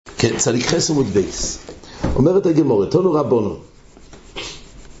כן, צדיק חס עמוד בייס. אומרת הגמורה, תנו רבונו.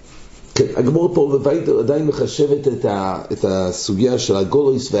 כן, הגמורה פה בבית עדיין מחשבת את הסוגיה של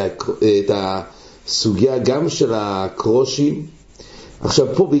הגולויס, את הסוגיה גם של הקרושים. עכשיו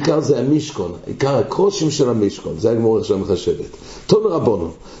פה בעיקר זה המשכון, עיקר הקרושים של המשכון, זה הגמורה של המחשבת. תנו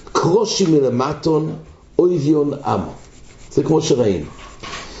רבונו, קרושים מלמטון, אויביון אמו. זה כמו שראינו.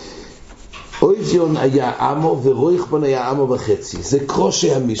 אויביון היה אמו ורויחבון היה אמו וחצי. זה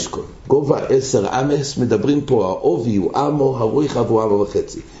קרושי המשכון. גובה 10 אמס, מדברים פה, האובי הוא אמו, הרויחב הוא אמו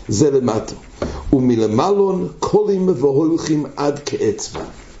וחצי. זה למטו. ומלמלון קולים והולכים עד כאצבע.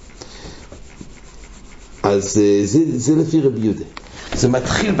 אז זה לפי רבי יהודה. זה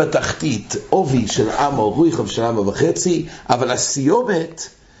מתחיל בתחתית, אובי של אמו, רויחב של אמו וחצי, אבל הסיומת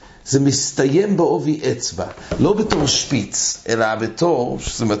זה מסתיים באובי אצבע, לא בתור שפיץ, אלא בתור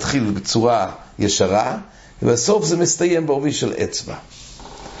שזה מתחיל בצורה ישרה, ובסוף זה מסתיים באובי של אצבע.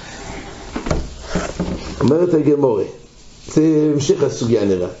 אומרת הגמורה, זה המשך הסוגיה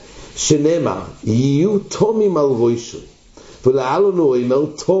נראה, שנאמר, יהיו תומים על ראשו, ולעלנו אומר,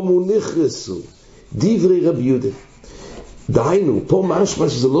 תומו נכרסו, דברי רבי יהודה. דהיינו, פה משמע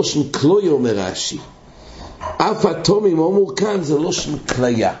שזה לא שן כלוי אומר רש"י. אף התומים אומר כאן זה לא שן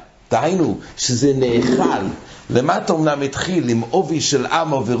כליה. דהיינו, שזה נאכל. למטה אומנם התחיל עם עובי של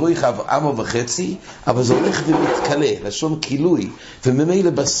אמו ורויחב אמו וחצי, אבל זה הולך ומתקלה, לשון כילוי, וממילא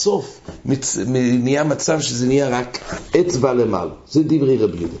בסוף נהיה מצב שזה נהיה רק אצבע למעלה. זה דברי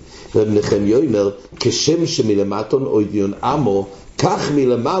רבי יהודה. רב נחמיה אומר, כשם שמלמטון אויביון אמו, כך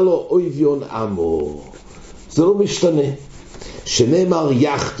מלמעלו אויביון אמו. זה לא משתנה. שנאמר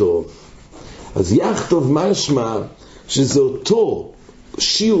יחטוב. אז יחטוב משמע שזה אותו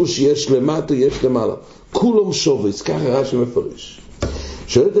שיעור שיש למטה, יש למעלה. כולם שוביס, ככה רש"י מפרש.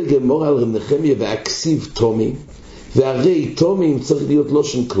 שואלת הגמורה על רב נחמיה והכסיב תומי, והרי תומים צריך להיות לא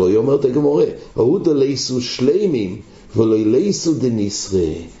שן כלוי. אומרת הגמורה, ההודה לייסו שלימים ולא לייסו דניסרה.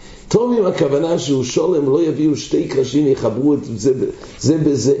 תומים הכוונה שהוא שולם, לא יביאו שתי קרשים, יחברו את זה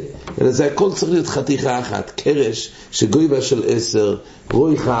בזה, אלא זה הכל צריך להיות חתיכה אחת, קרש שגויבה של 10,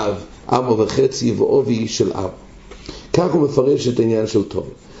 רויחב, אמו וחצי ועובי של אמו. כך הוא מפרש את העניין של תומים.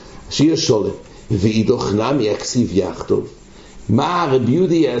 שיש שולם, ואידוך נמי הכסיב יחטוב. מה רבי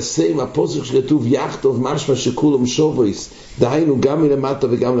יהודה יעשה עם הפוסק שכתוב יחטוב, משמע שכולם שובויס, דהיינו גם מלמטה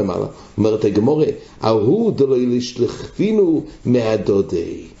וגם למעלה. אומרת הגמורה, ההוא דלא ישלחפינו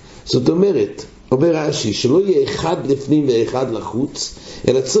מהדודי. זאת אומרת, אומר רש"י, שלא יהיה אחד לפנים ואחד לחוץ,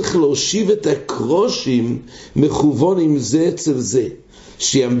 אלא צריך להושיב את הקרושים מכוונים זה אצל זה,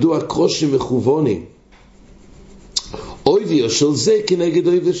 שיעמדו הקרושים מכוונים. אויביו של זה כנגד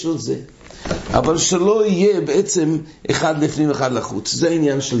אויביו של זה. אבל שלא יהיה בעצם אחד לפנים ואחד לחוץ. זה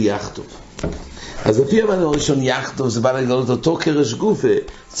העניין של יחטוב. אז לפי המאמר הראשון יחטוב, זה בא לגלות אותו קרש גופה,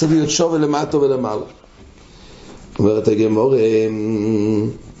 צריך להיות שווה למטה ולמעלה. אומרת הגמורה,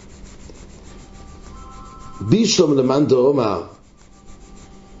 בישלום למען דאמר,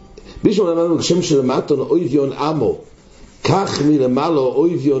 בישלום למען כשם שלמטה אויביון אמו, כך מלמעלה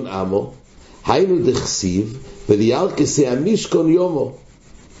אויביון אמו, היינו דכסיב, ולירכסי המשכון יומו.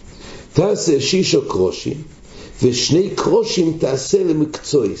 תעשה 6 קרושים, ושני קרושים תעשה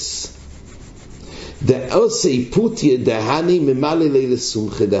למקצועיס. דעושי פוטיה דהני ממלא לילה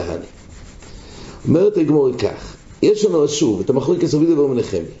סומכה דהני. אומרת הגמורה כך, יש לנו שוב, את המחלוקת סביב דבר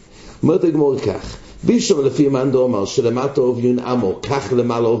מנחמיה. אומרת הגמורה כך, בישום לפי מאן דאמר שלמטה אוביון אמו, כך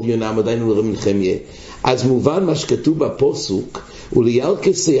למעלה אוביון אמו, דיינו לרב מנחמיה. אז מובן מה שכתוב בפסוק,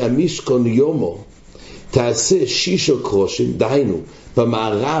 ולירכסי המשכון יומו, תעשה 6 קרושים, דהיינו,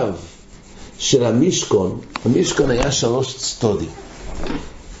 במערב של המשכון, המשכון היה 3 צטודים.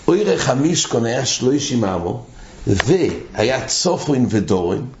 אורך המשכון היה 30 אמו, והיה צופרין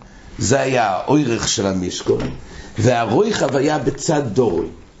ודורין, זה היה האורך של המשכון, והרויחב היה בצד דורין.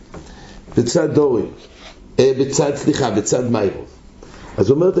 בצד מיירוב.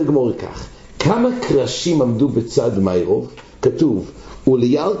 אז אומרת הגמורה כך, כמה קרשים עמדו בצד מיירוב? כתוב,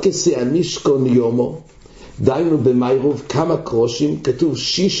 ולירכסי המשכון יומו, דיינו במיירוב כמה קרושים? כתוב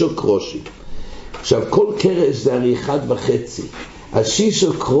 6 קרושים. עכשיו כל קרש זה הרי 1.5. אז 6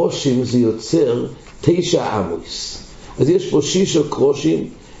 קרושים זה יוצר 9 אמוס. אז יש פה 6 קרושים,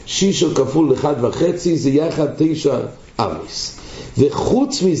 6 כפול 1.5 זה יחד 9 אמוס.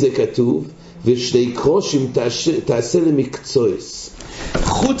 וחוץ מזה כתוב, ושני קרושים תעשה למקצועס.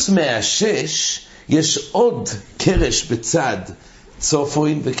 חוץ מה6 יש עוד קרש בצד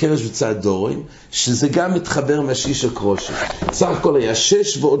צופוין וקרש בצד דורין, שזה גם מתחבר מה6 קרושים. סך הכל היה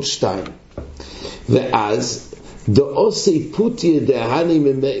 6 ועוד 2. ואז דאוסי פוטיה דהני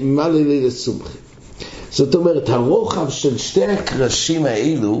ממלא לילה סומכה. זאת אומרת, הרוחב של שתי הקרשים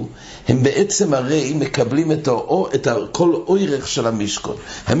האלו, הם בעצם הרי מקבלים את כל אורך של המשכון.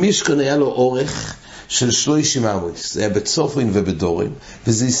 המשכון היה לו אורך של 30 אמות, זה היה בצופרין ובדורים,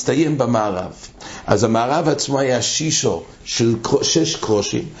 וזה הסתיים במערב. אז המערב עצמו היה שישו של 6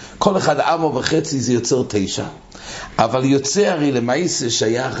 קרושים, כל אחד 1.5 אמות זה יוצר 9. אבל יוצא הרי למעשה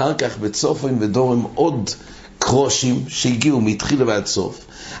שהיה אחר כך בצופרין ובדורים עוד קרושים שהגיעו מתחיל ועד סוף.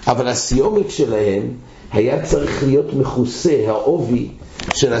 אבל הסיומת שלהם היה צריך להיות מכוסה, העובי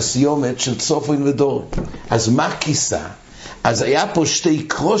של הסיומת של צופרין ודורים. אז מה כיסה? אז היה פה 2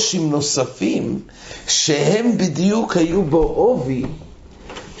 קרושים נוספים שהם בדיוק היו בו עובי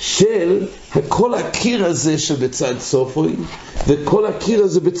של כל הקיר הזה שבצד צופרין וכל הקיר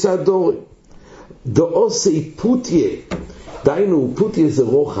הזה בצד דורים. דאוסי פוטיה, דיינו פוטיה זה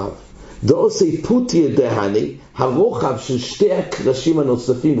רוחב, דאוסי פוטיה דהני, הרוחב של 2 הקרשים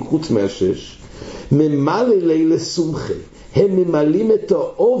הנוספים חוץ מה6 ממלא לילה סומכה, הם ממלאים את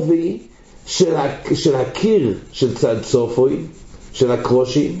העובי של הקיר של צד צופרין, של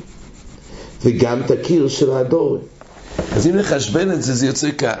הקרושים, וגם את הקיר של הדורים. אז אם נחשבן את זה, זה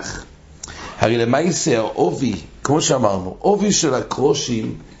יוצא כך. הרי למעשה העובי, כמו שאמרנו, עובי של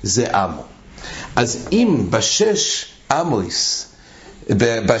הקרושים זה אמו. אז אם ב6 אמויס,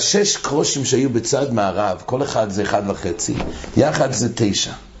 ב6 קרושים שהיו בצד מערב, כל אחד זה 1.5, יחד זה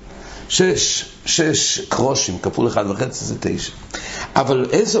 9. 6 קרושים כפול 1.5 זה 9. אבל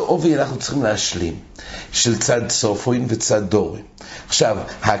איזה עובי אנחנו צריכים להשלים? של צד צופרין וצד דורים. עכשיו,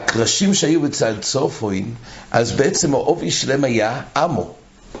 הקרשים שהיו בצד צופרין, אז בעצם העובי שלהם היה אמו,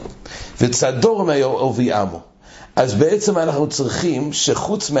 וצד דורים היה עובי אמו. אז בעצם אנחנו צריכים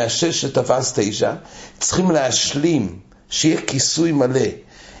שחוץ מה6 שתפס 9, צריכים להשלים שיהיה כיסוי מלא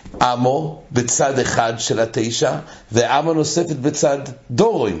אמו בצד אחד של 9 ואמו נוספת בצד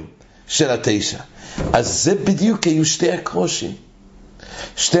דורים של 9. אז זה בדיוק היו 2 הקרושים.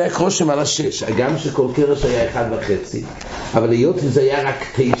 2 הקרושים על 6, הגם שכל קרש היה 1.5, אבל היות וזה היה רק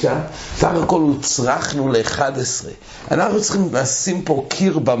 9, סך הכל הוצרכנו ל11. אנחנו צריכים לשים פה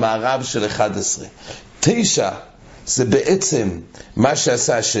קיר במערב של 11. 9 זה בעצם מה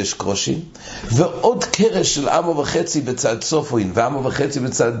שעשה 6 קרושים, ועוד קרש של 1.5 בצד צופרין ו1.5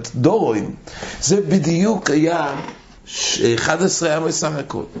 בצד דורים, זה בדיוק היה 11 אמות סך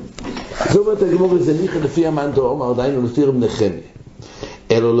הכל. זאת אומרת, הגמור זה ניחא לפי המאן דאמר, דהיינו לפי רב נחמיה.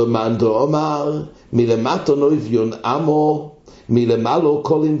 אלו למאן דאמר, מלמטה נויביון אמו, מלמעלו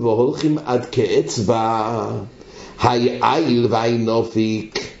קולים והולכים עד כאצבע, היי איל והי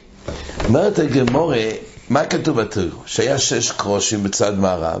נופיק. אומרת הגמור, מה כתוב בתורה? שהיה 6 קרושים בצד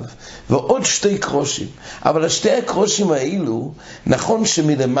מערב ועוד 2 קרושים, אבל 2 הקרושים האלו, נכון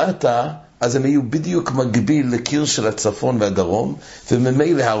שמלמטה אז הם היו בדיוק מקביל לקיר של הצפון והדרום,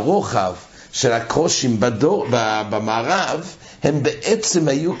 וממילא הרוחב של הקרושים במערב הם בעצם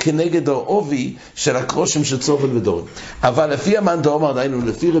היו כנגד העובי של הקרושים של צופן ודורים. אבל לפי המאן דאמר, דהיינו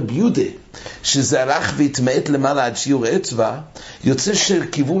לפי רבי יהודה, שזה הלך והתמעט למעלה עד שיעור אצבע, יוצא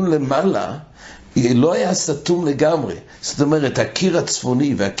שכיוון למעלה לא היה סתום לגמרי. זאת אומרת, הקיר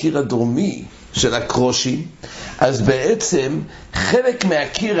הצפוני והקיר הדרומי של הקרושים, אז בעצם חלק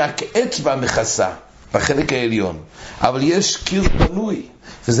מהקיר רק אצבע מכסה בחלק העליון, אבל יש קיר פנוי,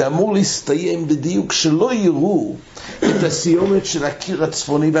 וזה אמור להסתיים בדיוק שלא יראו את הסיומת של הקיר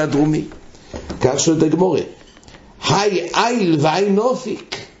הצפוני והדרומי. כך שואלת הגמרא, היי איל והי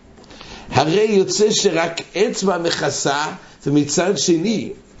נופיק, הרי יוצא שרק אצבע מכסה, ומצד שני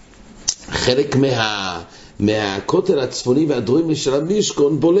חלק מהכותל הצפוני והדרומי של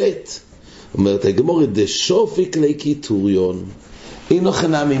המשכון בולט. אומרת הגמרא, דשופיק לקיטוריון, אינו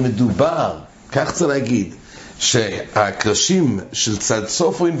חנמי מדובר, כך צריך להגיד, שהקרשים של צד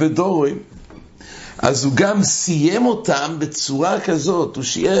צופרין ודורים, אז הוא גם סיים אותם בצורה כזאת, הוא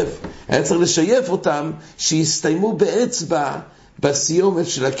שייף, היה צריך לשייף אותם שיסתיימו באצבע בסיומת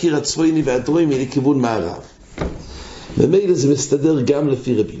של הקיר הצפוני והדרומי לכיוון מערב. ומילא זה מסתדר גם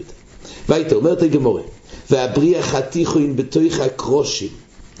לפי רבי יהודה. והייתה אומרת הגמרא, והבריח התיכון בתוך הקרושים,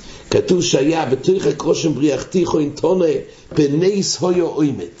 כתוב שהיה בתוך הקרושים בריח תיכון תונה בניס הויו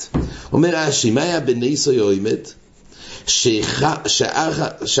אוימת. אומר רש"י, מה היה בניס הויו אוימת?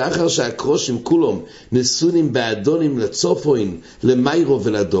 שאחר שהקרושים כולם נסונים באדונים לצופוין, למיירו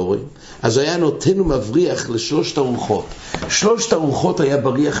ולדורים, אז היה נותן ומבריח ל3 ארוחות. 3 ארוחות היה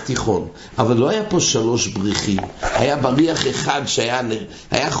בריח תיכון, אבל לא היה פה 3 בריחים, היה בריח אחד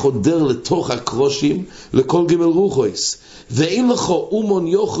שהיה חודר לתוך הקרושים לכל גמל רוחויס. ואין לך אומון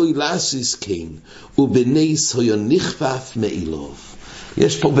יוכוי לאסיס קיין, ובניס הויו נכפף מאילוב.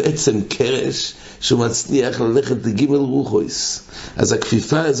 יש פה בעצם קרש שהוא מצליח ללכת לג' רוחויס. אז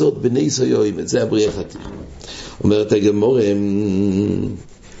הכפיפה הזאת בני סויוים, את זה הבריאה חתיך. אומרת הגמורה,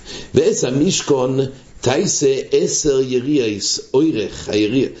 ועץ המשכון תייסה 10 יריעס, אוירך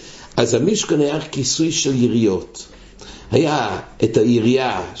היריע. אז המשכון היה כיסוי של יריעות. היה את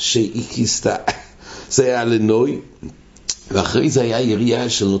היריעה שהיא כיסתה, זה היה לנוי, ואחרי זה היה יריעה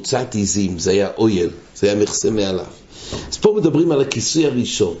של נוצת עיזים, זה היה אויל, זה היה מכסה מעליו. אז פה מדברים על הכיסוי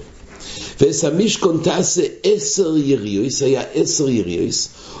הראשון. ועץ המשכון תעשה 10 יריעס, היה 10 יריעס,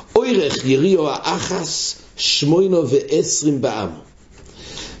 אוירך יריעו האחס 18 בעם.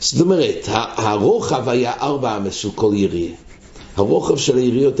 זאת אומרת, הרוחב היה 4 אמס של כל יריעה. הרוחב של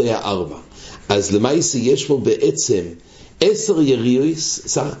היריעות היה 4. אז למעשה יש פה בעצם 10 יריעס,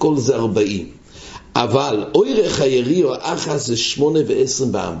 סך הכל זה 40. אבל אוירך היריעו האחס זה 8 ו-20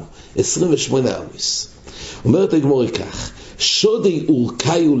 בעם. 28 אמס. אומרת הגמורה כך, שודי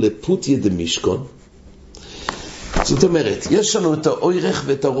אורקיו לפוטיה דמשכון. זאת אומרת, יש לנו את האוירך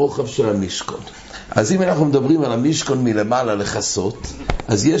ואת הרוחב של המשכון. אז אם אנחנו מדברים על המשכון מלמעלה לחסות,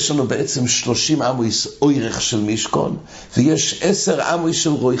 אז יש לנו בעצם 30 אמויס אוירך של משכון, ויש 10 אמויס של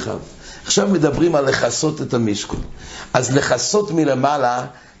רוחב. עכשיו מדברים על לחסות את המשכון. אז לחסות מלמעלה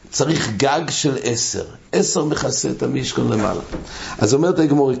צריך גג של 10. 10 מכסה את המשכון למעלה. אז אומרת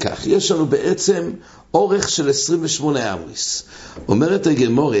הגמורה כך, יש לנו בעצם אורך של 28 אמויס. אומרת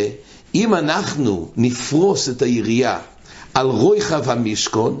הגמורה, אם אנחנו נפרוס את היריעה על רוחב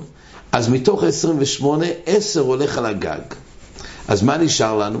המשכון, אז מתוך 28, 10 הולך על הגג. אז מה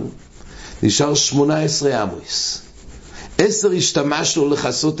נשאר לנו? נשאר 18 אמויס. 10 השתמשנו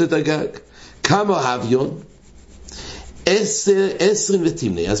לחסות את הגג. כמה הביון? 10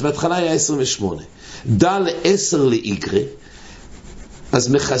 ותמנה. אז בהתחלה היה 28. דל 10 לאיגרה. אז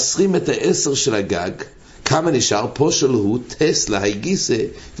מחסרים את 10 של הגג. כמה נשאר? פה שלו הוא טסלה היגיסה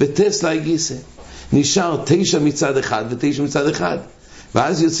וטסלה היגיסה. נשאר 9 מצד אחד ו9 מצד אחד.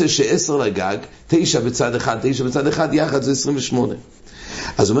 ואז יוצא ש10 לגג, 9 בצד אחד, 9 בצד אחד, יחד זה 28.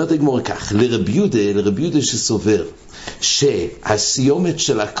 אז אומרת הגמורה כך, לרבי יהודה שסובר, שהסיומת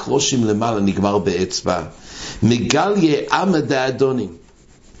של הקרושים למעלה נגמר באצבע, מגליה עמד האדונים.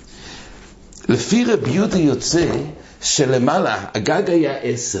 לפי רבי יהודה יוצא שלמעלה, הגג היה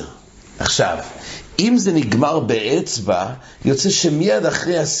 10. עכשיו, אם זה נגמר באצבע, יוצא שמיד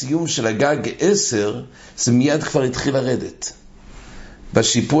אחרי הסיום של הגג 10, זה מיד כבר התחיל לרדת.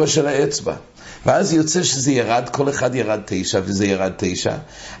 בשיפוע של האצבע. ואז יוצא שזה ירד, כל אחד ירד 9 וזה ירד 9.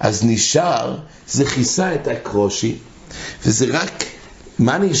 אז נשאר, זה כיסה את הקרושי, וזה רק,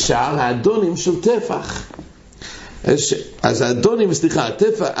 מה נשאר? האדונים של טפח. אז האדונים, סליחה,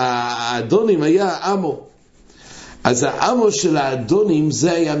 האדונים היה אמו. אז האמו של האדונים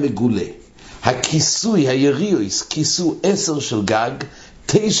זה היה מגולה. הכיסוי, היריעוס, כיסו 10 של גג,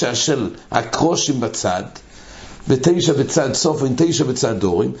 9 של הקרושים בצד, ו9 בצד סופן, 9 בצד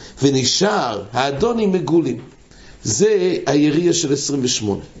דורים, ונשאר האדונים מגולים. זה היריעה של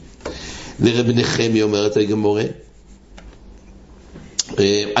 28. לרבי נחמיה אומרת הגמורה,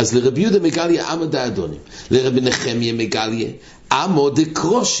 אז לרבי יהודה מגליה עמוד האדונים, לרבי נחמיה מגליה עמוד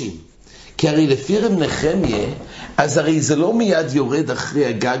הקרושים. כי הרי לפי רבי נחמיה, אז הרי זה לא מיד יורד אחרי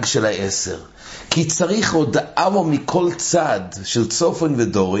הגג של 10. כי צריך עוד אמו מכל צד של צופן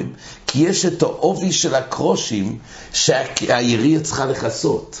ודורים, כי יש את העובי של הקרושים שהיריעה צריכה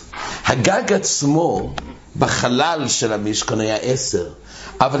לחסות. הגג עצמו בחלל של המשכון היה 10,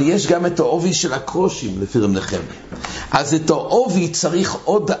 אבל יש גם את העובי של הקרושים לפי רבי נחמיה. אז את העובי צריך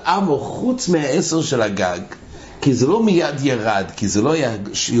עוד אמו חוץ מה10 של הגג, כי זה לא מיד ירד, כי זה לא היה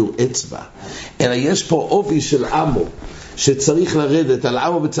שיעור אצבע, אלא יש פה עובי של אמו שצריך לרדת על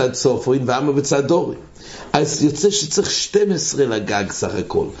אמו בצד סופוין ואמו בצד דורים. אז יוצא שצריך 12 לגג סך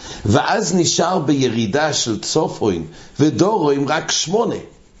הכל, ואז נשאר בירידה של צופוין ודורים רק 8,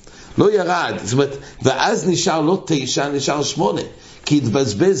 לא ירד. זאת אומרת, ואז נשאר לא 9, נשאר 8, כי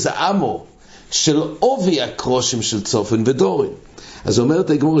התבזבז האמו של עובי הקרושים של צופוין ודורים. אז אומרת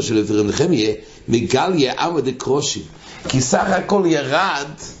הגמורה של רבי נחמיה, מגליה עמוד הקרושים, כי סך הכל ירד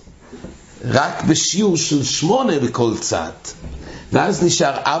רק בשיעור של 8 בכל צד, ואז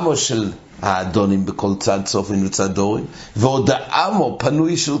נשאר אמו של האדונים בכל צד צופן וצד דורים, ועוד האמו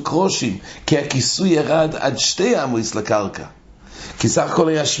פנוי של קרושים, כי הכיסוי ירד עד 2 אמויס לקרקע, כי סך הכל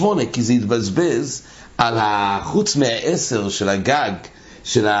היה 8, כי זה התבזבז על החוץ מה10 של הגג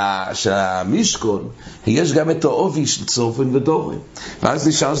של המשכון, יש גם את העובי של צופן ודורים, ואז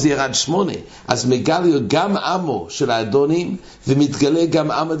נשאר שזה ירד 8. אז מגלה גם אמו של האדונים, ומתגלה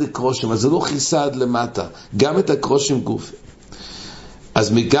גם אמו דקרושים. אז זה לא כיסה עד למטה, גם את הקרושים גוף.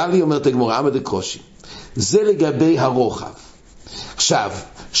 אז מגלה אומרת הגמורה אמו דקרושים. זה לגבי הרוחב. עכשיו,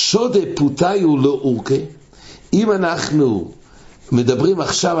 שודה פוטאיו לא אורכה, אם אנחנו מדברים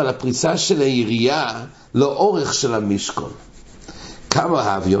עכשיו על הפריסה של היריעה לאורך של המשכון, כמה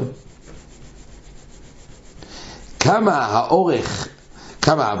האביון? כמה האורך?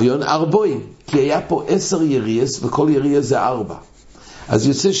 כמה האביון? 40, כי היה פה 10 יריעס וכל יריעה זה 4. אז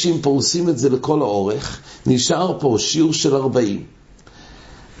יוצא שאם פורסים את זה לכל האורך, נשאר פה שיעור של 40.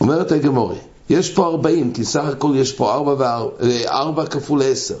 אומרת הגמורה, יש פה 40, כי סך הכל יש פה 4 כפול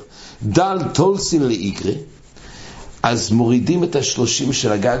 10. דל תולסין לאיגרה, אז מורידים את 30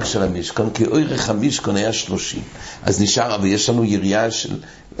 של הגג של המשכון, כי אורך המשכון היה 30. אז נשאר, אבל יש לנו יריעה של,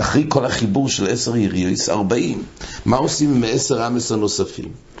 אחרי כל החיבור של 10 יריעות, 40. מה עושים עם 10 אמס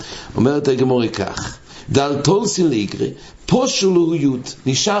הנוספים? אומרת הגמורה כך, דל תולסין לאיגרה, פושו להויות,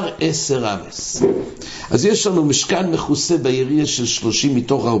 נשאר 10 אמס. אז יש לנו משכן מכוסה ביריעה של 30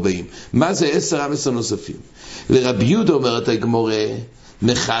 מתוך 40. מה זה 10 אמס הנוספים? לרבי יהודה אומרת הגמורה,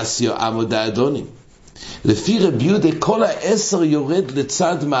 מחסיו עמוד האדונים. לפי רבי יהודה כל 10 יורד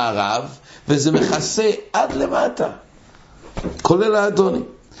לצד מערב, וזה מכסה עד למטה, כולל האדונים.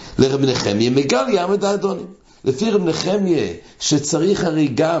 לרבי נחמיה מגל עמוד האדונים. לפי רבי נחמיה שצריך הרי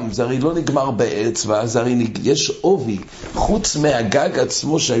גם, זה הרי לא נגמר באצבע, זה הרי יש עובי, חוץ מהגג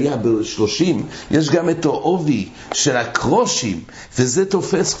עצמו שהיה ב-30, יש גם את העובי של הקרושים, וזה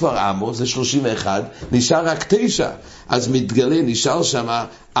תופס כבר עמו, זה 31, נשאר רק 9, אז מתגלה, נשאר שם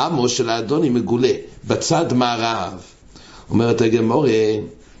עמו של האדוני מגולה, בצד מערב. אומרת הגמורה,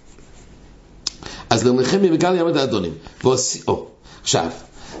 אז למלחם ימגל ימד האדונים. עכשיו,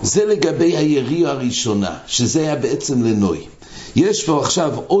 זה לגבי היריעה הראשונה, שזה היה בעצם לנוי. יש פה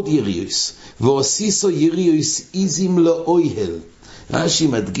עכשיו עוד יריעוס, ועושיסו יריעוס איזים לאויהל. רש"י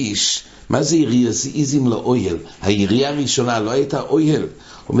מדגיש, מה זה יריעוס איזים לאויהל? היריעה הראשונה לא הייתה אויהל.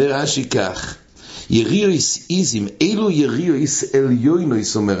 אומר רש"י כך, יריעוס איזים, אלו יריעוס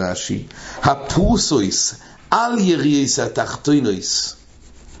עליונוס, אומר רש"י, הפרוסויס, על יריעוס התחתונוס.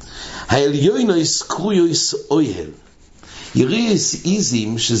 העליונוס קרויוס אויהל. יריעוס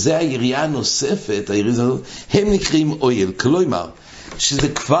איזים, שזה היריעה הנוספת, הם נקראים אויל, כלומר, שזה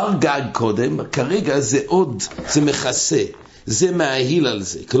כבר גג קודם, כרגע זה עוד, זה מכסה, זה מההיל על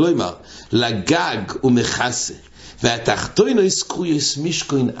זה, כלומר, לגג הוא מכסה, והתחתונוס קרויוס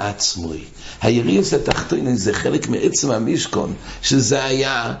משכון עצמוי. היריעוס התחתונוס זה חלק מעצם המשכון, שזה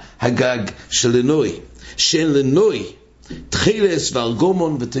היה הגג של לנוי, של לנוי, תחילס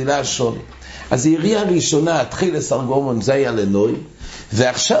וארגומון ותהילה שון. אז היריעה הראשונה, תחילס ארגומון, זה היה לנוי,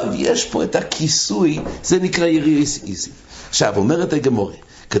 ועכשיו יש פה את הכיסוי, זה נקרא יריעוס איזים. עכשיו, אומרת הגמורה,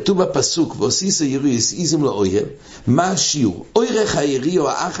 כתוב בפסוק, ועושיסו יריעוס איזים לאויל, מה השיעור? אורך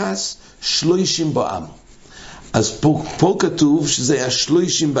היריעה האחס, 30 בעמו. אז פה כתוב שזה היה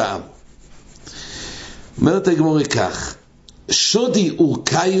 30 בעמו. אומרת הגמורה כך, שודי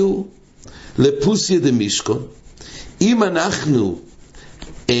אורקיו לפוסיה דמשכון, אם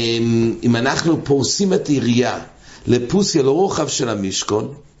אנחנו פורסים את היריעה לפוסיה לרוחב של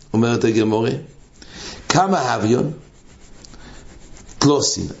המשכון, אומרת הגמורה, כמה האביון?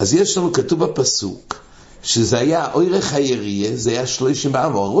 תלוסין. אז יש לנו כתוב בפסוק, שזה היה אורך היריעה, זה היה 30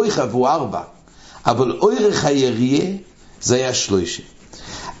 בעמו, הרוחב הוא 4, אבל אורך היריעה זה היה 30.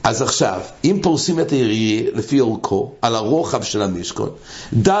 אז עכשיו, אם פורסים את היריעה לפי אורכו, על הרוחב של המשכון,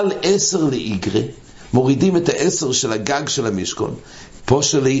 דל 10 לאיגרה, מורידים את 10 של הגג של המשכון, פה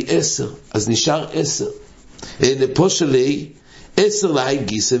שלי 10, אז נשאר 10. פה שלי 10 להי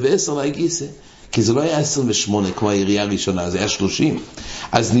גיסה ו10 להי גיסה, כי זה לא היה 28 כמו היריעה הראשונה, זה היה 30.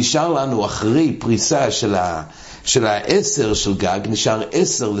 אז נשאר לנו אחרי פריסה של 10 של גג, נשאר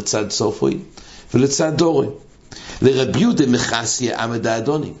 10 לצד סופוי ולצד דורי. לרבי יהודה מחסיה עמוד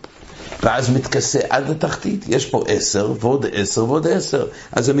האדונים, ואז מתכסה עד לתחתית, יש פה 10 ועוד 10 ועוד 10,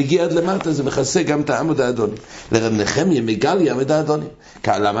 אז זה מגיע עד למטה, זה מכסה גם את העמוד האדונים. לרבי נחמיה מגל עמוד האדונים.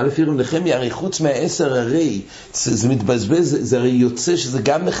 למה לפי רבי נחמיה? הרי חוץ מה10 הרי זה מתבזבז, זה הרי יוצא שזה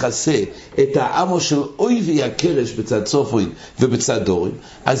גם מכסה את העמו של אויבי הקרש בצד סופוין ובצד דורים,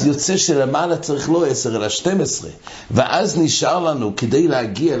 אז יוצא שלמעלה צריך לא 10 אלא 12, ואז נשאר לנו כדי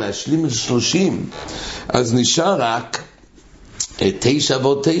להגיע להשלים 30, אז נשאר רק 9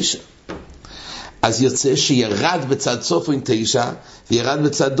 ועוד 9. אז יוצא שירד בצד סופוין 9 וירד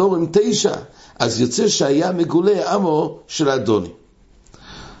בצד דורים 9, אז יוצא שהיה מגולה עמו של האדונים.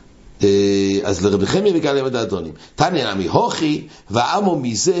 אז לרבי חמיה מגל עמוד האדונים, תניא נמי הוכי ועמו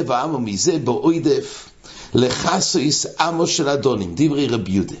מזה ועמו מזה באוידף לחסויס עמו של האדונים, דברי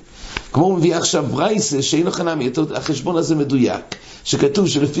רבי יהודה. כמו הוא מביא עכשיו ברייסה שאין לו חנמי, החשבון הזה מדויק, שכתוב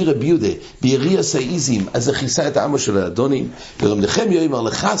שלפי רבי יהודה ביריעה סאיזים אז זה כיסה את העמו של האדונים, ורבי נחמיה אומר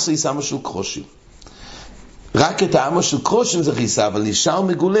לחסויס עמו של קרושים. רק את העמו של קרושים זה כיסה, אבל נשאר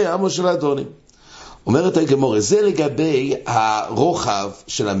מגולה העמו של האדונים. אומרת הגמורה, זה לגבי הרוחב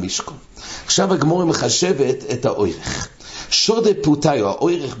של המשכון. עכשיו הגמורה מחשבת את האורך. שודה פוטיו,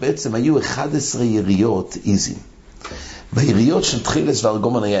 האורך בעצם היו 11 יריות איזים. ביריות של תחילס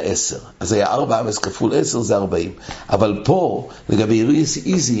וארגומן היה 10. אז היה 4 אמס כפול 10 זה 40. אבל פה, לגבי יריות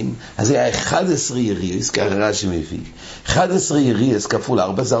איזים, אז היה 11 יריות, ככה רש"י מביא. 11 יריות כפול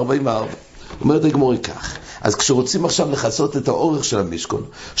 4 זה 44. אומרת הגמורה כך. אז כשרוצים עכשיו לחסות את האורך של המשכון,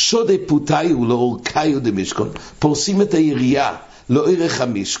 שודה פוטיו לאורקיו דמשכון, פורסים את הירייה לאורך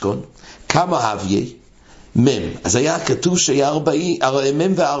המשכון, כמה אביה? מם. אז היה כתוב שהיה 40,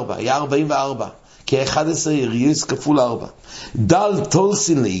 מם ו4, היה 44. כי 11 יריוס כפול 4. דל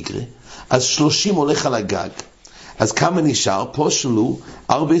תולסין לאיגרה, אז 30 הולך על הגג. אז כמה נשאר? פה שלו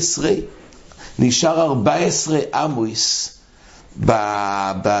 14. נשאר 14 אמויס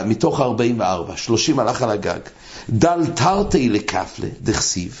מתוך 44. 30 הלך על הגג. דל תרתי לקפלה,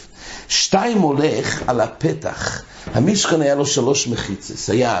 דכסיב. 2 הולך על הפתח. המשכן היה לו 3 מחיצס.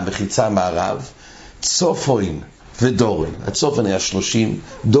 היה מחיצה מערב, צופוין ודורון. הצופן היה 30,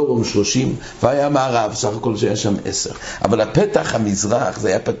 דורון 30, והיה מערב, סך הכל שהיה שם 10. אבל הפתח המזרח זה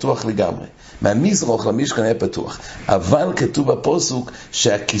היה פתוח לגמרי. מהמזרח למשכן היה פתוח. אבל כתוב בפוסוק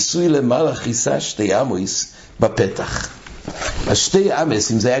שהכיסוי למעלה כיסה 2 אמויס בפתח. אז 2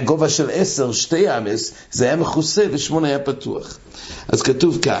 אמס, אם זה היה גובה של 10, 2 אמס, זה היה מכוסה ו8 היה פתוח. אז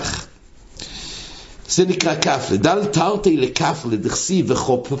כתוב כך, זה נקרא כפלה, דל תרתי לכפלה דכסי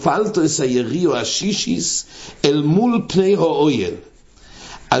וחופפלתו את היריו השישיס אל מול פני האויל.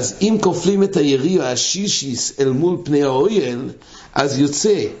 אז אם כופלים את היריו השישיס אל מול פני האויל, אז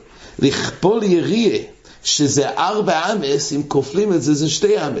יוצא לכפול יריה שזה 4 אמס, אם כופלים את זה זה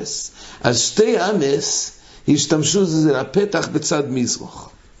 2 אמס. אז 2 אמס השתמשו זה לפתח בצד מזרח.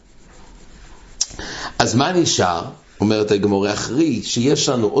 אז מה נשאר? אומרת הגמורה אחרי שיש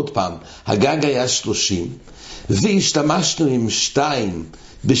לנו עוד פעם, הגג היה 30 והשתמשנו עם 2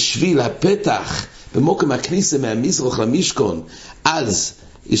 בשביל הפתח במוקם הכניסה מהמזרח למשכון, אז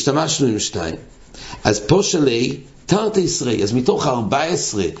השתמשנו עם 2. אז פה שלי תרתי ישראל, אז מתוך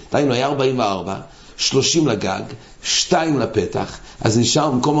 14, דיינו היה 44, 30 לגג, 2 לפתח, אז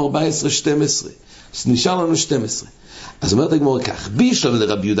נשאר במקום 14 12. אז נשאר לנו 12. אז אומרת הגמורה כך, בישלב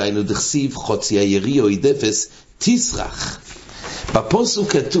לרבי יהודה דכסיב חוצי היריו ידפס תסרח.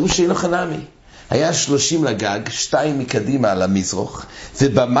 בפוסוק כתוב שאינו חנמי. היה 30 לגג, 2 מקדימה על המזרח,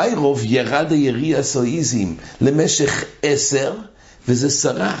 ובמיירוב ירד הירי הסואיזים למשך 10, וזה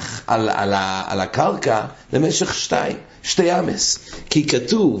סרח על הקרקע למשך 2 אמס. כי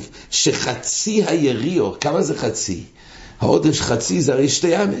כתוב שחצי היריו, כמה זה חצי? העודש חצי זה הרי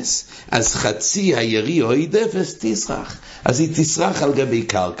 2 אמס. אז חצי היריו היא דפס תסרח. אז היא תסרח על גבי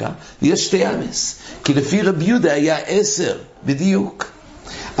קרקע, ויש 2 אמס. כי לפי רבי יהודה היה 10, בדיוק.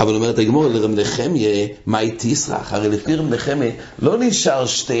 אבל אומרת הגמורה לרב נחמיה, מהי תסרח? הרי לפי רב נחמיה לא נשאר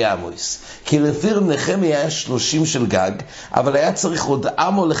 2 אמוס. כי לפי רב נחמיה היה 30 של גג, אבל היה צריך עוד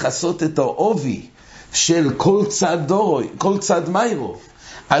אמו לחסות את העובי של כל צד דורוי, כל צד מיירוב.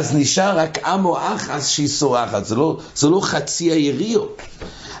 אז נשאר רק אמו אחס שהיא סורחת, זה לא חצי היריו.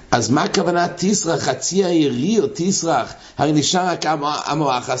 אז מה הכוונה תסרח, חצי היריו, תסרח? הרי נשאר רק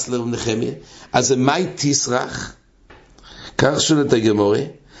אמו אחס לרב נחמיה. אז מהי תסרח? כך שואלת הגמורה.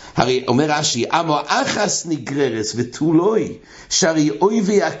 הרי אומר רש"י, אמו אחס נגררס ותולוי, שהרי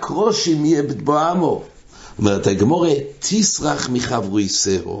אויבי הקרושים יבד בו אמו. אומרת הגמורה, תסרח מחברוי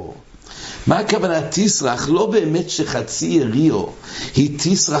סהו. מה הכוונה תסרח? לא באמת שחצי יריו היא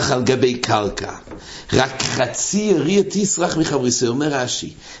תסרח על גבי קרקע, רק חצי יריו תסרח מחבריסאו. אומר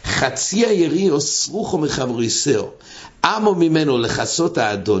רש"י, חצי היריו סרוחו מחבריסאו, אמו ממנו לחסות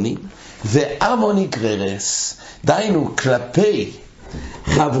האדונים ואמו נגררס. דיינו כלפי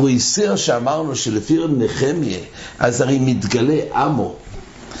חבריסאו שאמרנו שלפי רב נחמיה אז הרי מתגלה אמו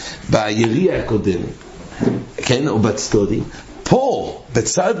ביריע הקודמת, כן, או בצדודים. פה,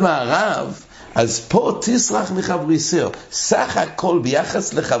 בצד מערב, אז פה תסרח מחבריסאו. סך הכל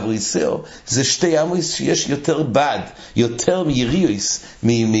ביחס לחבריסאו, זה 2 אמוס שיש יותר בד, יותר מיריוס,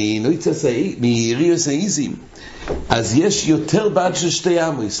 מיריוס האיזים. אז יש יותר בד של 2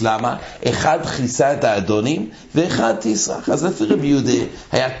 אמוס. למה? אחד כיסה את האדונים, ואחד תסרח. אז לפי רבי יהודה,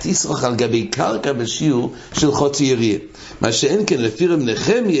 היה תסרח על גבי קרקע בשיעור של חצי יריע. מה שאין כן לפי רב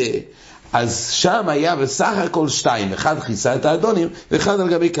נחמיה, אז שם היה בסך הכל 2, אחד כיסה את האדונים ואחד על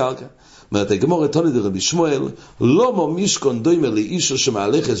גבי קרקע. אומרת הגמורה תוני דרבי שמואל, לא מו משכון דוימה לאישו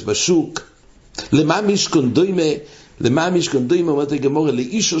שמהלכס בשוק. למה משכון דוימה? למה משכון דוים אומרת הגמורה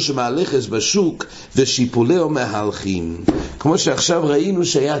לאישו שמהלכס בשוק ושיפולהו מהלכים. כמו שעכשיו ראינו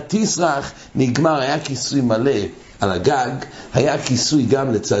שהיה תסרח, נגמר, היה כיסוי מלא על הגג, היה כיסוי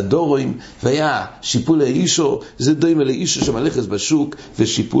גם לצד דורוים, והיה שיפול לאישו, זה דוים לאישו שמהלכס בשוק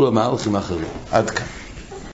ושיפולהו מהלכים אחרים. עד כאן.